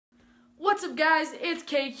What's up, guys? It's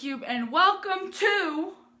K-Cube, and welcome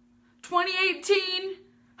to 2018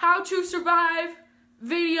 How to Survive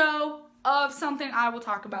video of something I will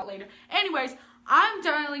talk about later. Anyways, I'm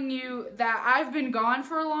telling you that I've been gone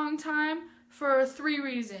for a long time for 3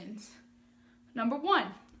 reasons. Number 1,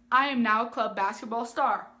 I am now a club basketball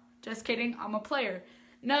star. Just kidding, I'm a player.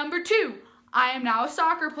 Number 2, I am now a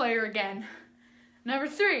soccer player again. Number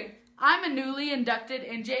 3, I'm a newly inducted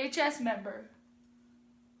NJHS member.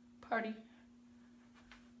 Party.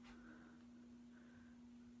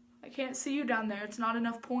 I can't see you down there. It's not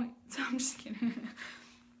enough points. I'm just kidding.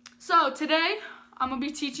 So today, I'm going to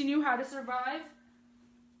be teaching you how to survive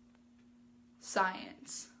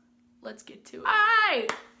science. Let's get to it.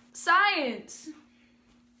 Alright, science.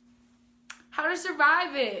 How to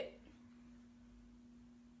survive it.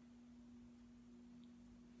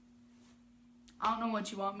 I don't know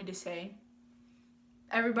what you want me to say.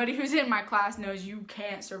 Everybody who's in my class knows you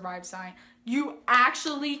can't survive science. You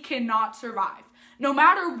actually cannot survive. No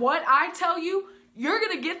matter what I tell you, you're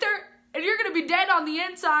going to get there and you're going to be dead on the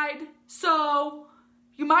inside. So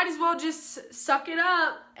you might as well just suck it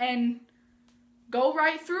up and go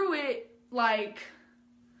right through it. Like,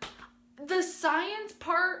 the science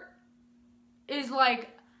part is like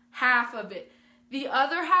half of it. The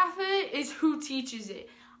other half of it is who teaches it.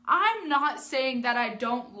 I'm not saying that I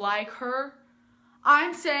don't like her.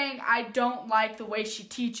 I'm saying I don't like the way she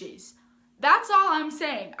teaches. That's all I'm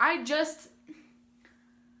saying. I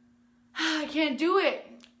can't do it.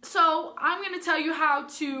 So I'm going to tell you how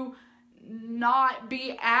to not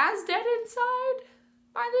be as dead inside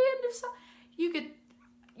by the end of science.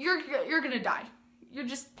 You're going to die. You're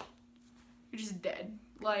just dead.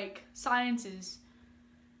 Like, science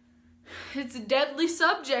it's a deadly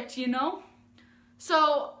subject, you know?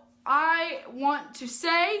 So I want to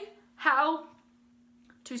say how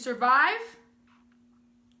to survive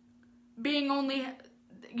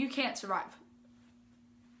you can't survive.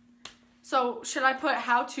 So should I put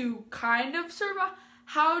how to kind of survive?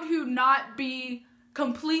 How to not be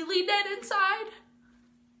completely dead inside?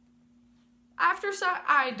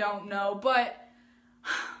 I don't know, but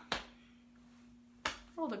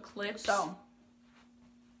roll the clip. So,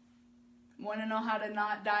 want to know how to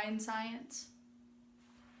not die in science?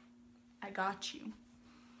 I got you.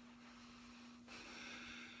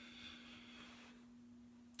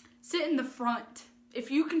 Sit in the front.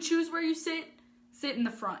 If you can choose where you sit in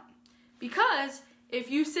the front. Because if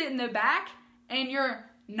you sit in the back and you're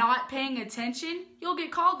not paying attention, you'll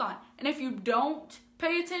get called on. And if you don't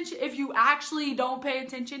pay attention, if you actually don't pay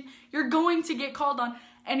attention, you're going to get called on,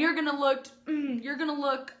 and you're gonna look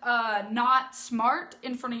not smart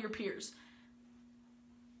in front of your peers.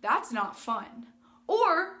 That's not fun.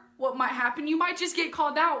 Or what might happen, you might just get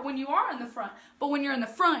called out when you are in the front. But when you're in the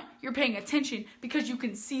front, you're paying attention because you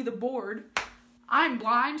can see the board. I'm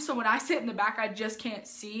blind, so when I sit in the back, I just can't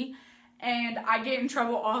see. And I get in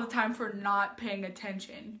trouble all the time for not paying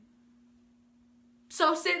attention.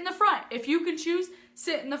 So sit in the front. If you can choose,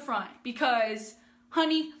 sit in the front. Because,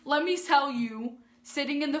 honey, let me tell you,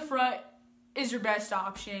 sitting in the front is your best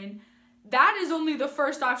option. That is only the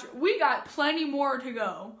first option. We got plenty more to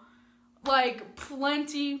go. Like,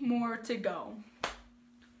 plenty more to go.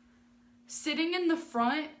 Sitting in the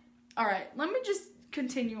front. Alright, let me just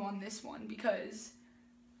continue on this one because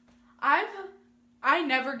I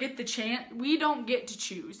never get the chance. We don't get to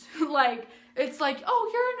choose. Like, it's like,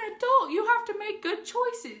 oh, you're an adult. You have to make good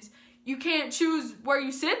choices. You can't choose where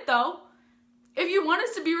you sit, though. If you want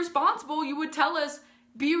us to be responsible, you would tell us,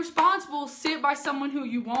 be responsible, sit by someone who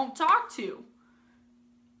you won't talk to.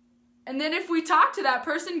 And then if we talk to that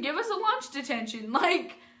person, give us a lunch detention.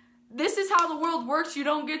 Like, this is how the world works. You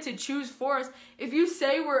don't get to choose for us. If you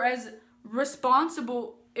say we're as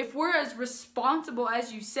responsible, if we're as responsible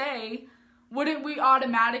as you say, wouldn't we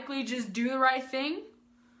automatically just do the right thing?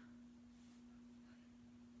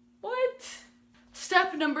 What?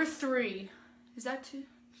 Step number 3. Is that 2?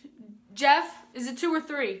 Jeff, is it 2 or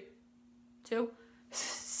 3? 2?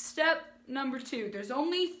 Step number 2. There's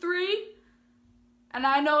only 3. And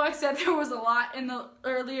I know I said there was a lot in the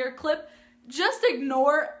earlier clip. Just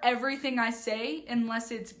ignore everything I say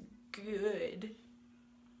unless it's good.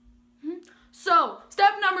 So,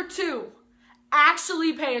 step number 2.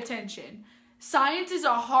 Actually pay attention. Science is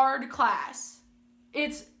a hard class.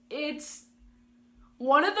 It's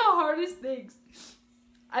one of the hardest things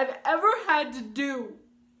I've ever had to do.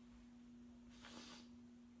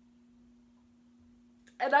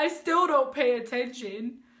 And I still don't pay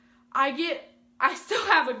attention. I still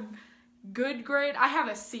have a good grade. I have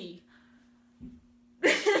a C.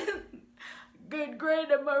 Good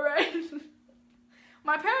grade, am I right?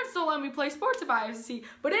 My parents don't let me play sports if I have a C,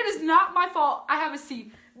 but it is not my fault I have a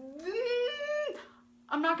C.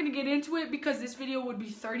 I'm not going to get into it because this video would be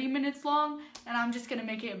 30 minutes long, and I'm just going to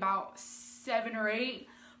make it about 7 or 8.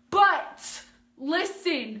 But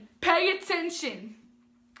listen, pay attention.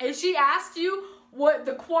 If she asked you what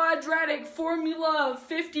the quadratic formula of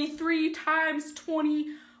 53 times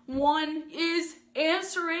 21 is,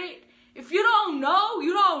 answer it. If you don't know,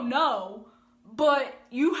 you don't know. But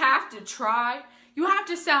you have to try. You have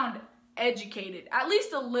to sound educated. At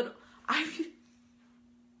least a little.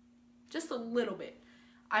 Just a little bit.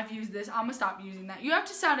 I've used this. I'm going to stop using that. You have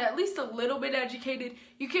to sound at least a little bit educated.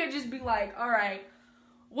 You can't just be like, all right,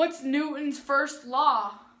 what's Newton's first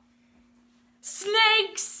law?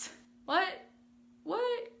 Snakes! What?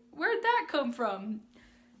 Where'd that come from?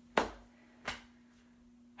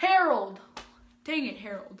 Harold. Dang it,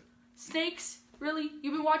 Harold. Snakes? Really?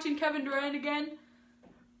 You've been watching Kevin Durant again?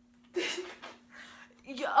 If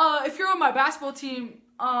you're on my basketball team,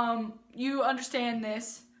 you understand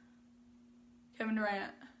this. Kevin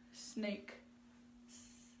Durant. Snake.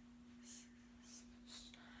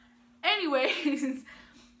 Anyways.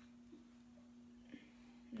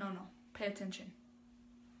 No. Pay attention.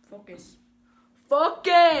 Focus.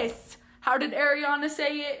 Focus! How did Ariana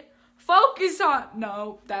say it? Focus on...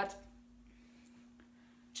 No, that's...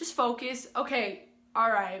 Just focus. Okay,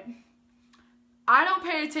 alright. I don't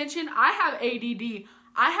pay attention. I have ADD.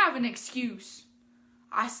 I have an excuse.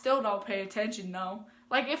 I still don't pay attention, though.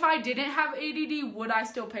 Like, if I didn't have ADD, would I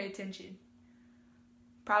still pay attention?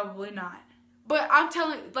 Probably not. But I'm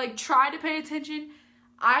telling, like, try to pay attention.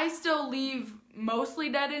 I still leave mostly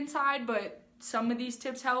dead inside, but some of these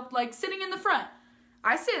tips help. Like, sitting in the front.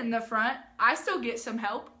 I sit in the front. I still get some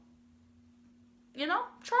help. You know?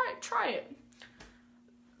 Try it.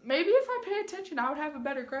 Maybe if I pay attention, I would have a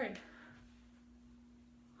better grade.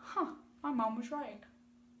 Huh. My mom was right.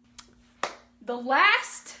 The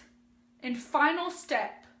last and final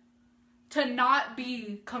step to not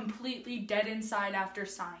be completely dead inside after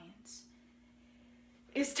science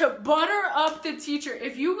is to butter up the teacher.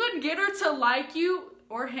 If you can get her to like you,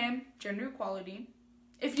 or him, gender equality,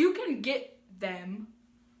 if you can get them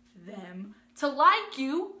to like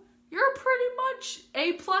you, you're pretty much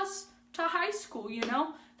A+ to high school, you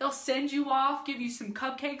know? They'll send you off, give you some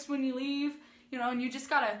cupcakes when you leave, you know, and you just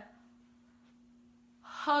gotta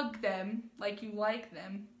hug them like you like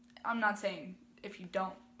them. I'm not saying if you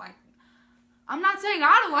don't like, I'm not saying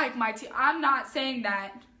I don't like my team. I'm not saying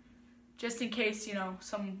that just in case, you know,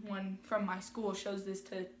 someone from my school shows this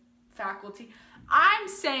to faculty. I'm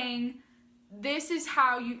saying this is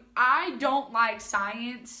how I don't like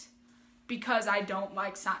science because I don't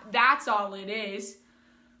like science. That's all it is.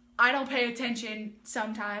 I don't pay attention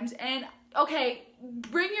sometimes. And, okay,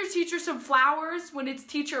 bring your teacher some flowers when it's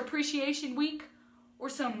Teacher Appreciation Week, or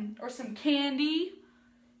some candy,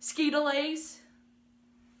 Skeetalays.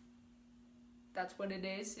 That's what it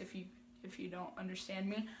is, if you don't understand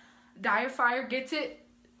me. Dyer Fire gets it.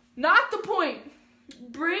 Not the point.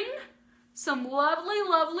 Bring some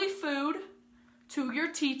lovely food to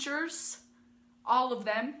your teachers. All of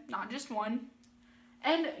them, not just one.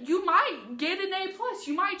 And you might get an A+.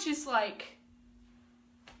 You might just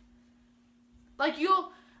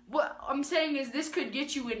what I'm saying is this could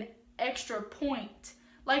get you an extra point.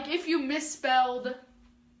 Like if you misspelled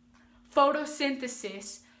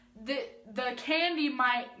photosynthesis, the candy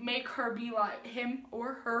might make her be like, him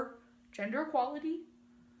or her, gender equality,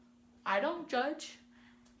 I don't judge,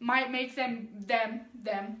 might make them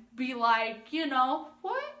be like, you know,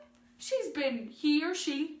 what? He or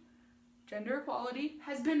she, gender equality,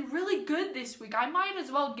 has been really good this week. I might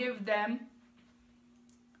as well give them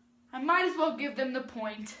the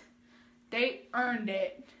point. They earned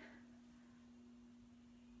it.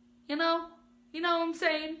 You know what I'm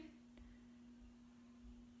saying?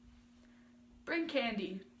 Bring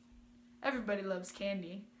candy. Everybody loves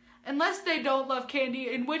candy. Unless they don't love candy,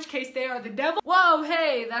 in which case they are the devil. Whoa,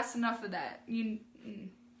 hey, that's enough of that. I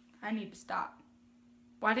need to stop.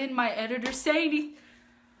 Why didn't my editor say anything?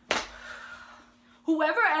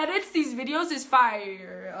 Whoever edits these videos is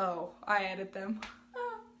fire. Oh, I edit them.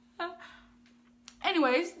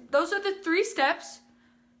 Anyways, those are the 3 steps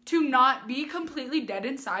to not be completely dead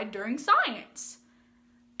inside during science.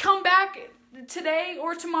 Come back today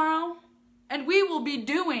or tomorrow, and we will be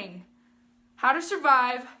doing how to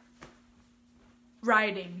survive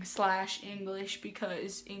writing / English,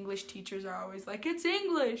 because English teachers are always like, it's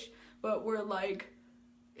English, but we're like,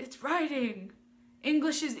 it's writing.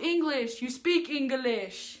 English is English. You speak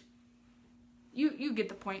English. You get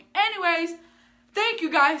the point. Anyways, thank you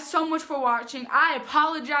guys so much for watching. I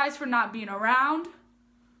apologize for not being around.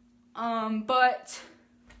 But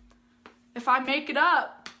if I make it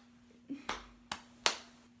up,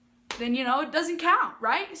 then, you know, it doesn't count,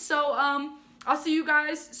 right? So, I'll see you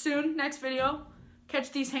guys soon, next video.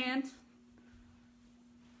 Catch these hands.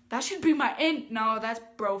 That should be my end. No, that's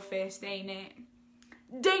bro fist, ain't it?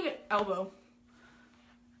 Dang it. Elbow.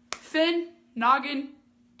 Fin, noggin,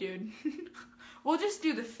 dude. We'll just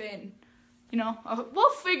do the fin. You know, we'll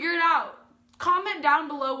figure it out. Comment down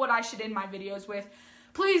below what I should end my videos with.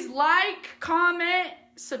 Please like, comment,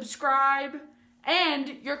 subscribe,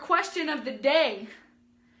 and your question of the day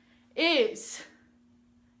is,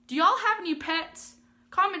 do y'all have any pets?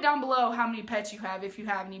 Comment down below how many pets you have, if you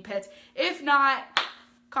have any pets. If not,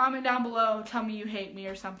 comment down below, tell me you hate me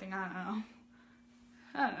or something, I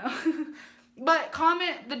don't know. But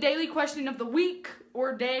comment the daily question of the week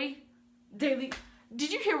or daily.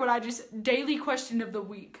 Did you hear what I just, daily question of the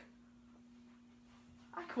week?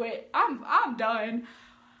 I quit. I'm done.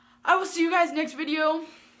 I will see you guys next video.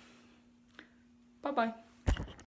 Bye-bye.